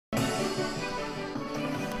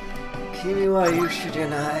君は勇者じゃ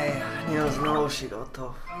ない。ニルスのお仕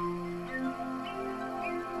事。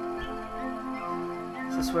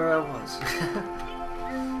Is this where I was? I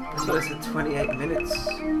thought I said 28 minutes.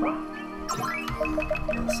 Or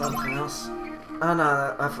something else. Oh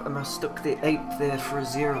no, I mistook the 8 there for a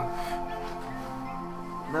 0.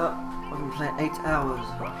 No, I've been playing 8 hours.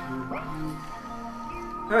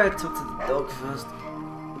 Alright, talk to the dog first.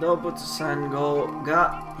 動物さん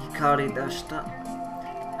が怒り出した。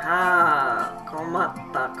ああ、困っ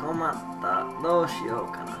た。どうしよ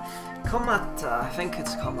うかな。困った。I think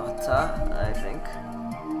it's 困った。I think.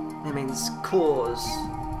 It means cause.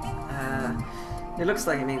 It looks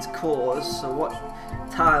like it means cause. So what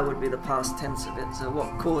ta would be the past tense of it. So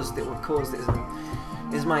what caused it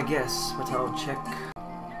is my guess, but I'll check.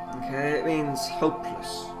 Okay, it means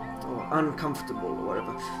hopeless or uncomfortable or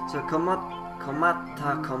whatever. So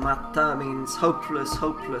komatta means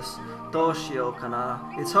hopeless. どうしようかな.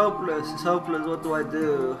 It's hopeless, what do I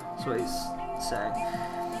do? That's what he's saying.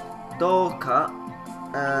 どうか、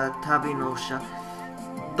旅の者.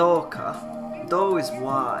 どうか. Do is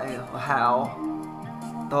why or how.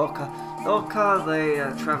 どうか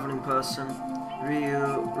the traveling person.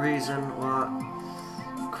 Reason は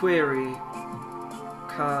query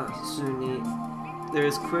かずに. There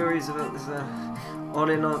is queries about this.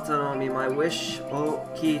 俺の頼み my wish を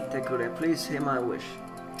聞いてくれ. Please hear my wish.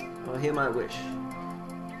 Or hear my wish.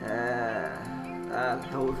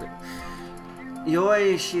 どうぞ. 良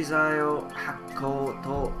い資材を発行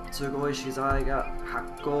とすごい資材が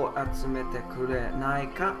発行を集めてくれない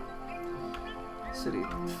か? Silly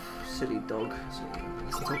dog.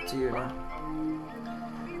 Let's talk to you now.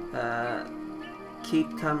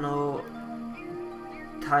 北の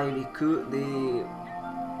大陸 the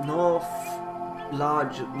North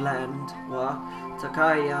Large Land は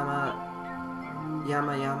高い山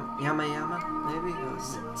maybe?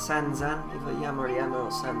 Sanzan, either yama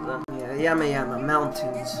or sanzan. Yeah, yama,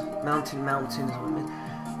 mountains. Mountains, what I mean.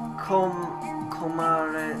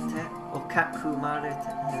 Komarete or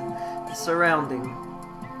kakumarete. Surrounding.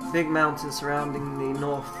 Big mountains surrounding the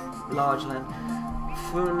North Large Land.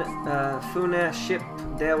 Fune ship,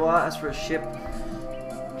 dewa, as for a ship.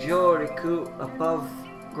 Joriku, above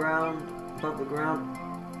the ground.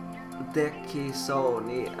 Deki so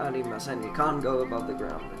ni arimasen. You can't go above the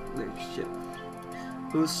ground. The ship.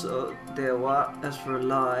 Uso dewa, as for a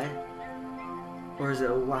lie. Or is it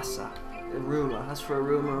a wasa? A rumor. As for a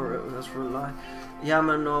rumor, or as for a lie.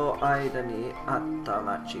 Yama no aida ni atta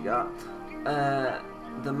machi ga.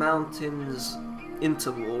 The mountains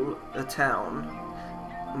interval, a town.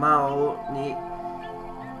 Mao ni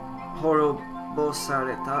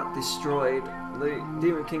horobosareta, destroyed. The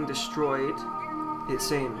Demon King destroyed, it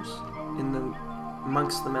seems,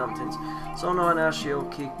 amongst the mountains. Sono anashi o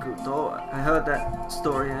kikuto. I heard that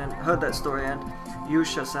story and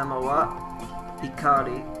Yusha sama wa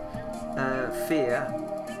ikari, fear.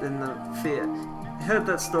 In the fear. I heard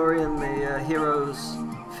that story in the hero's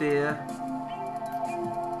fear.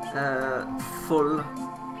 Full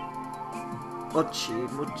Ochi,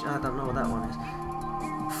 I don't know what that one is.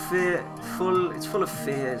 Fear, it's full of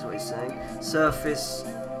fear is what he's saying. Surface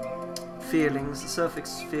feelings, the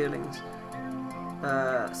surface feelings.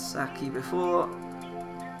 Saki before.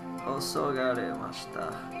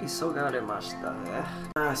 Osogaremashita. Isogaremashita,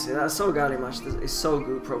 yeah. See, that sogaremashita is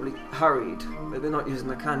sogu, probably hurried, but they're not using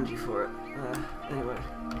the kanji for it. Anyway.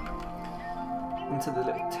 Into the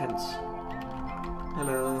little tents.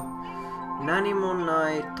 Hello. Nani mo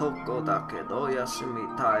nai toko da kedo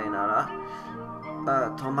yasumitai nara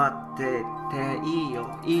tomatte te iyo.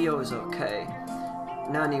 Iyo is okay.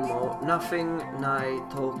 Nani mo, nothing nai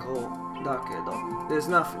toko da kedo. There's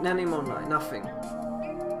nothing. Nani mo nai, nothing.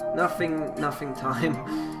 Nothing time.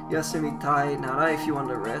 Yasumitai nara, if you want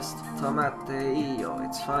to rest. Tomatte iyo.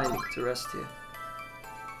 It's fine to rest here.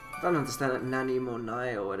 I don't understand it, nani mo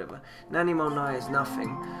nai or whatever. Nani mo nai is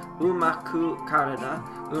nothing. Umaku karada,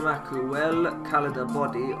 umaku well, karada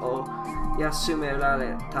body, or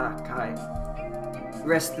yasumerare takai.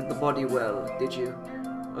 Rested the body well, did you?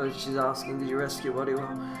 Or she's asking, did you rest your body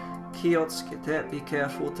well? Kiyotsukete, be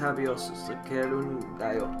careful, tabiosu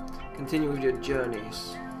kerundayo. Continue with your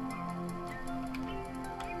journeys.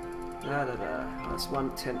 That's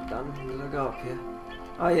one tent done. Let's go up here.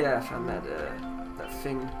 Oh yeah, I found that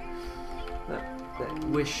thing. That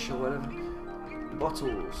wish or whatever.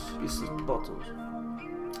 Bottles. Useless bottles.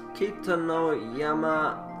 Kita no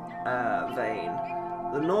Yama vein.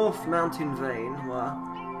 The North Mountain vein wa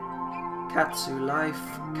Katsu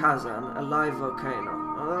life Kazan, a live volcano.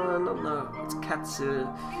 No, it's Katsu,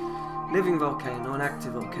 living volcano, an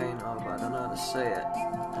active volcano, but I don't know how to say it.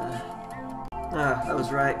 Ah, I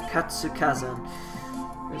was right. Katsukazan.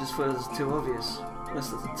 I just thought it was too obvious.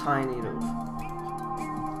 Unless it's a tiny little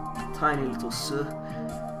s.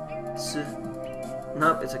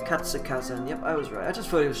 Nope, it's a Katsukazan. Yep, I was right. I just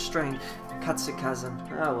thought it was strange. Katsukazan.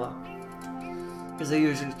 Oh well. Because they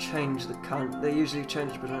usually change the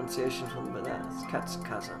pronunciation from the that. It's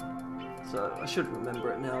Katsukazan. So I should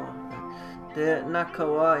remember it now. The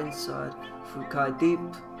Nakawa inside Fukai deep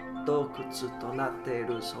dokutsu to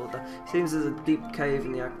natteru soda. Seems there's a deep cave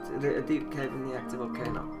in the active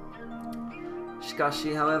volcano.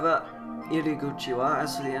 Shikashi, however, iriguchi wa,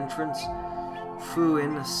 as for the entrance,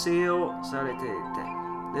 fuin seal sarete ite.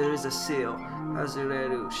 There is a seal.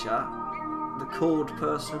 Azureru sha, the called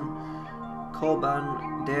person.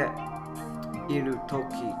 Koban de iru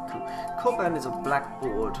tokiku. Koban is a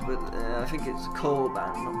blackboard, but I think it's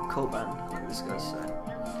Koban, not Koban, like this guy's saying.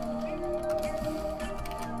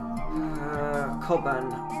 Koban.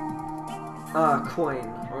 Coin,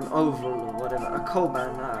 or an oval, or whatever. A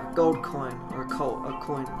koban, gold coin, or a coin.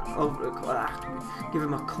 Give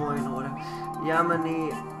him a coin, or whatever.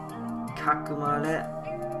 Yamani kakumare.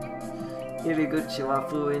 Iriguchi wa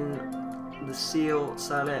fuin. The seal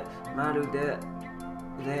sare. Marude.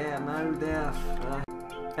 There, marude.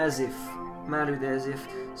 As if. Marude as if.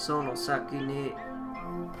 Sono saki ni.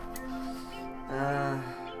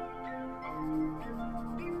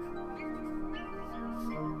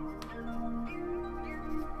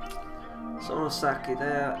 Sonosaki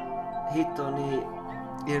there, hito ni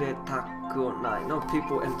iretaku nai. No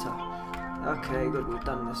people enter. Okay, good, we've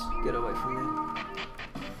done this. Get away from me.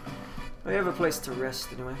 We have a place to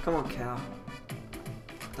rest anyway. Come on, cow.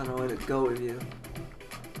 Don't know where to go with you.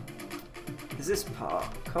 Is this part?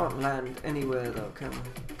 Can't land anywhere though, can we?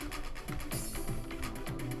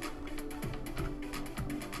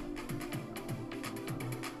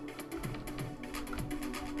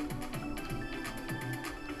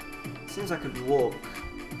 Seems I could walk.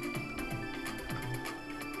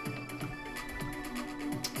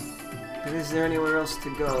 But is there anywhere else to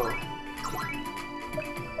go?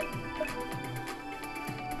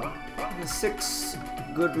 There's 6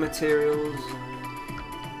 good materials.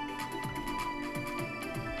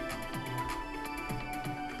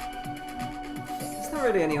 There's not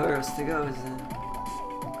really anywhere else to go, is there?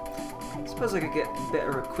 I suppose I could get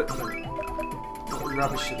better equipment. What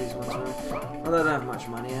rubbish are these ones, right? Well, I don't have much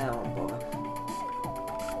money, I won't bother.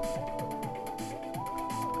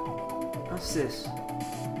 What's this?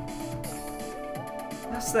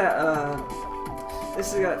 That's that,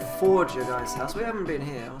 this is that forger guy's house. We haven't been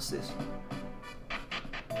here. What's this?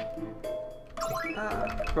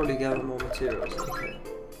 Probably gather more materials. Okay.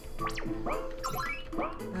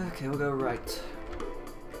 Okay, we'll go right.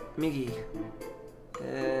 Migi.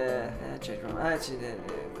 Check wrong. Actually,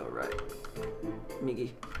 go right.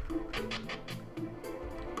 Migi.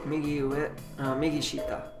 Migi ue. Migi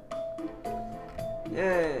shita.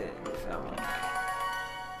 Yay! We found one.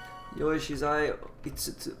 Yoshizai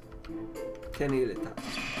itsutsu. Tenireta.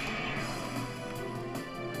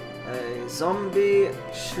 A zombie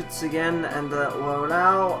shoots again and a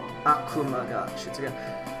warao akumaga shoots again.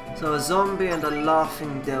 So a zombie and a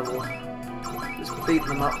laughing devil. Just beat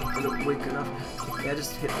them up if they look weak enough. Yeah,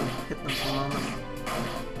 just hit them for a moment.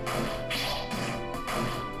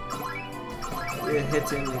 Yeah, hit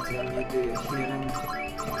him, you do your healing.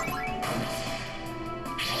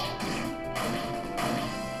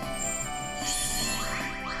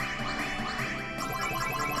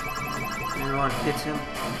 Everyone hit him.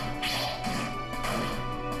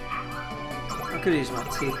 I could use my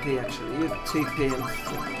TP actually. You TP him.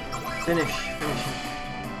 Finish him.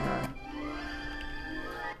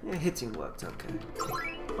 Yeah, hitting worked okay.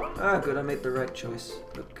 Ah, good, I made the right choice.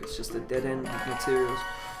 Look, it's just a dead end with materials.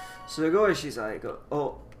 Sugoi shizai go.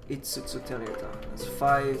 Oh, itsutsu teneta. That's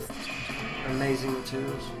 5 amazing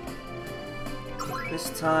materials. This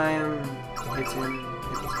time, hit him.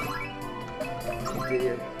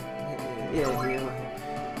 Yeah,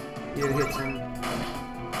 you hit him.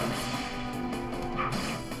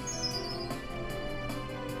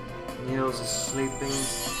 Neil's is sleeping.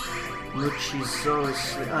 Muchizo is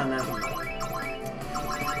sleeping. Ah, never mind.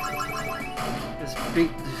 Just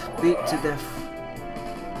beat to death.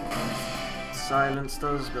 Silence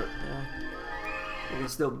does, but yeah. You can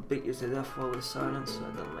still beat you to death while with silence, so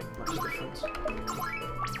it doesn't make much difference.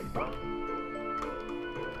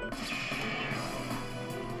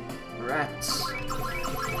 Rats.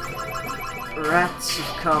 Rats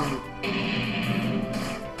have come.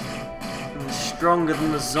 And they're stronger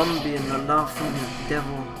than the zombie and the laughing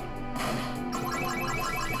devil.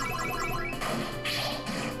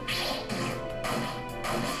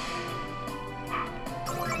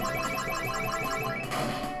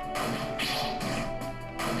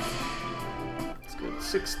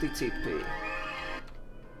 60 TP.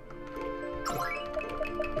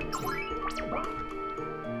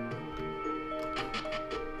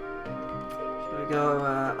 Should we go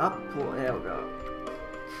up or there we go?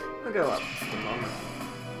 I'll go up for the moment.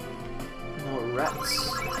 More rats.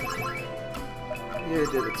 You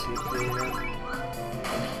do the TP.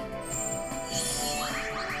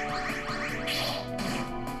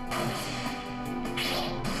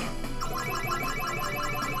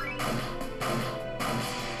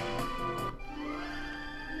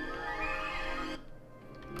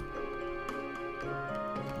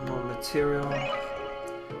 Material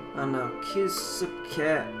and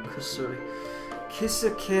Kisuke Kusuri.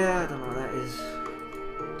 Kisuke, I don't know what that is.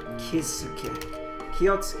 Kisuke.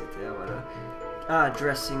 Kyotsukete, or whatever. Ah,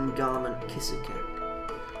 dressing garment. Kisuke.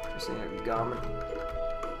 Dressing a garment.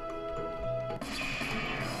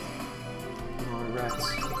 Oh, rats.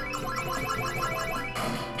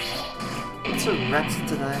 What's a rat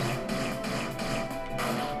today?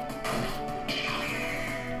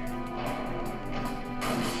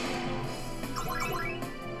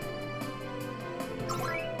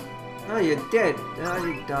 Oh, you're dead. How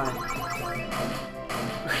did you die?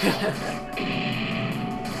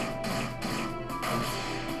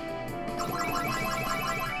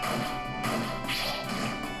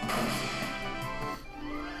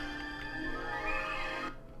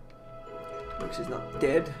 Looks he's not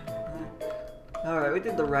dead. Alright, we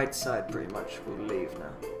did the right side pretty much. We'll leave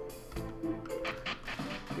now.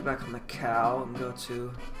 Get back on the cow and go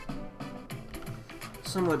to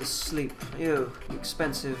somewhere to sleep. You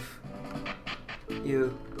expensive.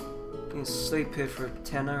 You can sleep here for a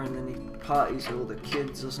tenner and then he parties with all the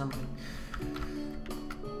kids or something.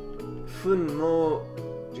 Fun mo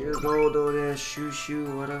jigodo de shushu,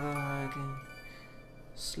 whatever. I can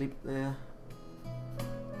sleep there.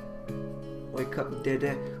 Wake up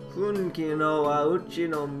dede. Funki no wa uchi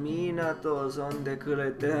no minato zonde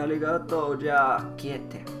kurete arigato. Ja,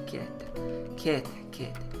 kiete, kiete, kiete,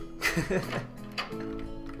 kiete.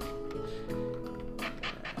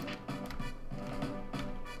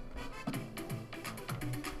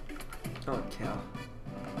 Oh, cow.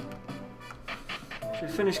 Should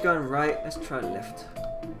we finish going right? Let's try left.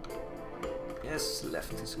 Yes,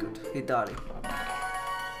 left is good. Hidari.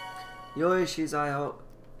 Yoi shizai ho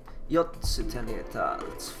yotsu teneta.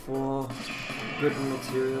 That's 4 good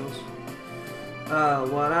materials.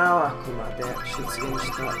 Wara wa kumade shitsugen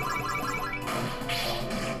shita.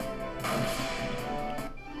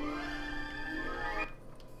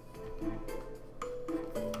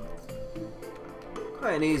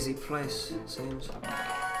 Quite an easy place, it seems.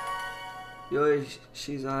 Yoi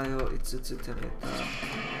shizai o itsutsu teneta.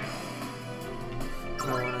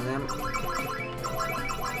 Not one of them.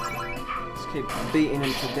 Let's keep beating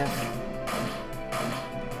him to death.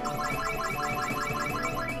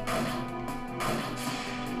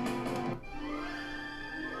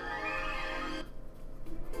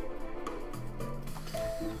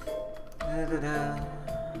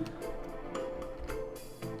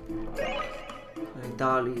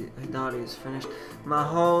 Hidari is finished.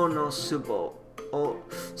 Maho no Subo. Oh,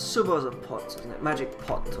 Subo is a pot, isn't it? Magic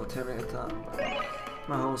pot or teriyata.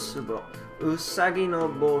 Maho Subo. Usagi no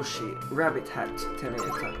Boshi. Rabbit hat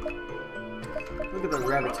teriyata. Look at the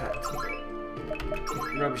rabbit hat.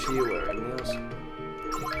 Rubbish you wearing, Niels.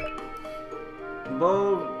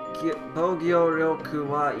 Bogyo Ryoku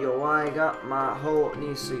wa Yowai ga Maho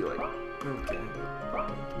ni Suyoi. Okay.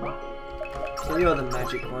 So you're the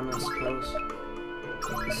magic one, I suppose.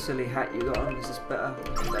 The silly hat you got on, is this better?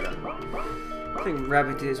 Better. I think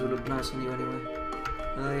rabbit ears would look nice on you anyway.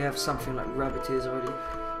 Well, you have something like rabbit ears already.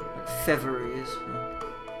 Like feather ears.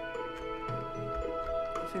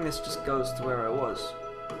 I think this just goes to where I was.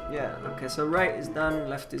 Yeah, okay, so right is done,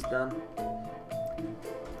 left is done.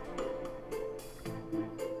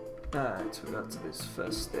 Alright, so we got to this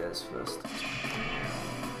first stairs first.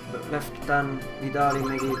 But left done, Hidari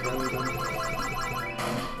maybe done.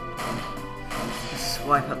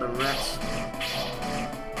 Swipe at the rats.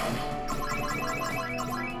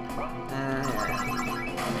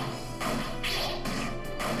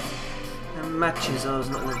 And matches those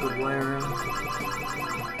not in a good way around.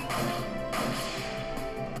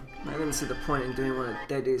 I didn't see the point in doing one of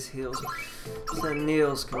Daddy's heals. So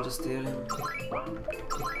Niels can just heal him.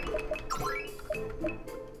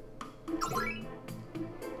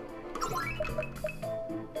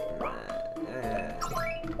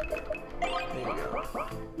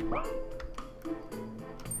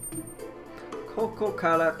 Koko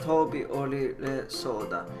kara tobi orire sou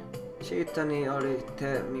da. Shita ni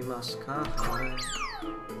orite mimasu ka?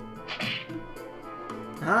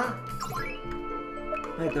 Huh?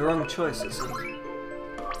 Made the wrong choice, it seems.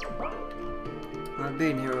 I've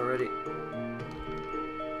been here already.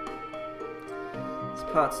 This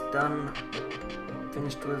part's done.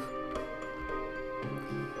 Finished with.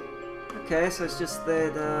 Okay, so it's just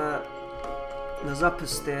those upper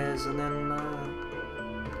stairs and then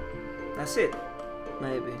that's it,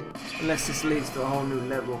 maybe. Unless this leads to a whole new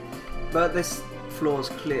level. But this floor's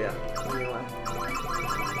clear, anyway.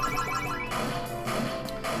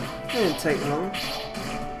 It didn't take long.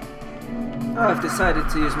 Oh, I've decided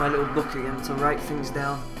to use my little book again to write things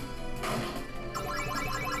down.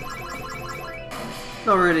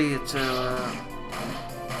 Not really to,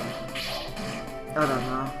 I don't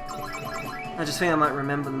know. I just think I might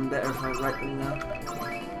remember them better if I write them down.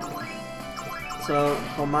 So,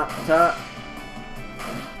 komata.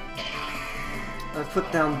 I've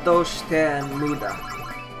put down doshite and muda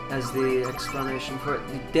as the explanation for it.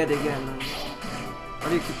 You're dead again. Why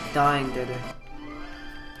do you keep dying, Dede?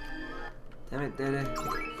 Damn it, Dede.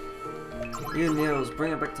 You Niels,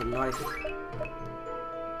 bring it back to life.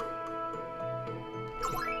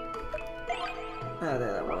 Ah,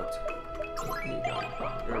 there, that worked. Here you go.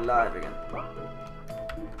 You're alive again.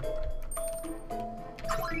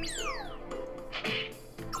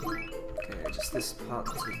 Okay, just this part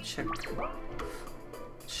to check.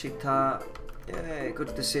 Shita. Yeah,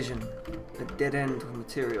 good decision. A dead end of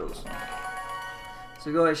materials.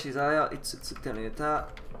 Sugoi shizaya itsutsu teneta.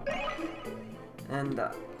 And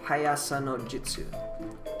Hayasa no Jitsu.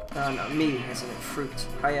 No, mi, isn't it? Fruit.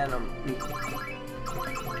 Haya no mi.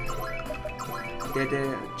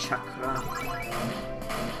 Dede chakra.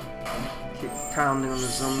 Keep pounding on the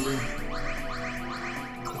zombie.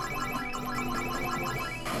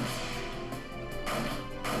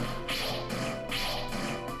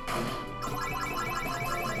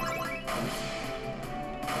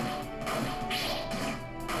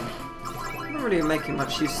 I'm not really making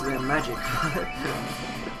much use of their magic. I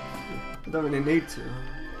don't really need to.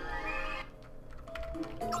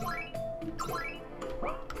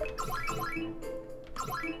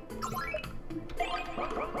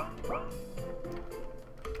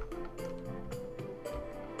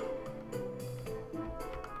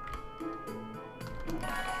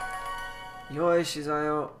 Yoi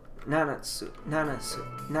shizayo nanatsu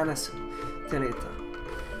teneta.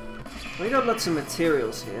 We got lots of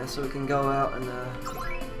materials here, so we can go out and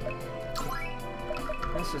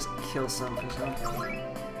let's just kill something, shall we?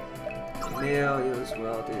 Neil, you as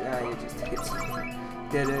well, dude. Ah, you just hit something.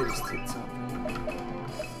 Dede just hit something.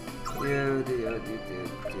 You, dude.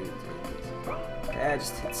 Yeah,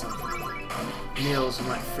 just hit something. Neil's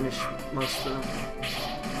might finish most of them.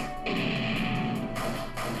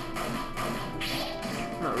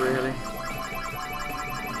 Not really.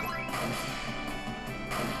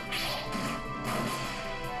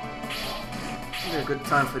 Maybe a good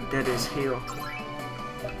time for Dede's heal.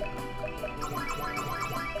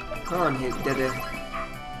 Come on here, Dede.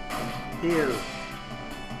 Heal.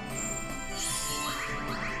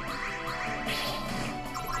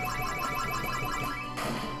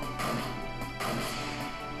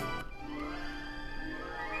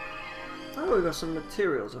 Oh, we got some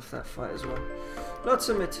materials off that fight as well. Lots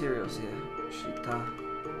of materials here. Shita.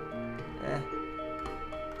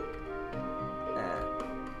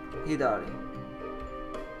 Hidari.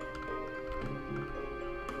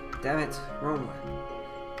 Damn it, wrong way.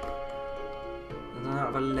 I don't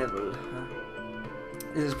have a level, huh?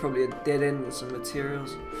 This is probably a dead end with some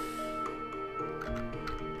materials.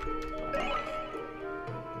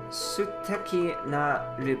 Suteki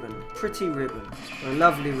na ribbon. Pretty ribbon. Or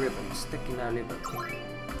lovely ribbon. Suteki na ribbon.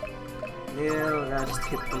 Yeah, I just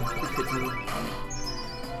hit them. Keep hitting them.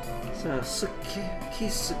 So,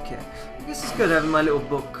 Kisuke. I guess it's good having my little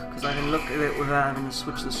book, because I can look at it without having to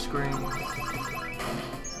switch the screen.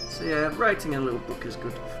 So yeah, writing a little book is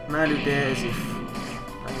good. Maru there as if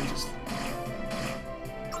I can just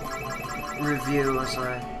review as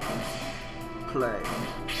I play.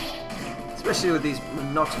 Especially with these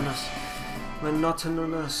monotonous, what the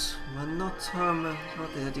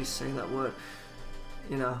hell do you say that word?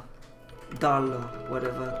 You know, dull or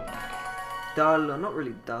whatever. Dull or not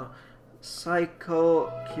really dull.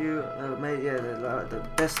 Psycho, cute, maybe, yeah, they're like the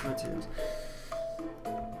best materials.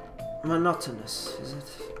 Monotonous, is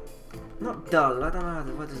it? Not dull, I don't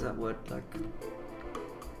know, what is that word, like,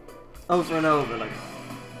 over and over, like,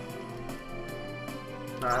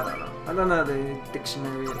 I don't know the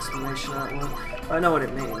dictionary explanation of that word. I know what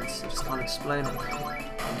it means, I just can't explain it.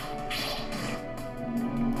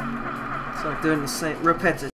 It's like doing the same, repetitive.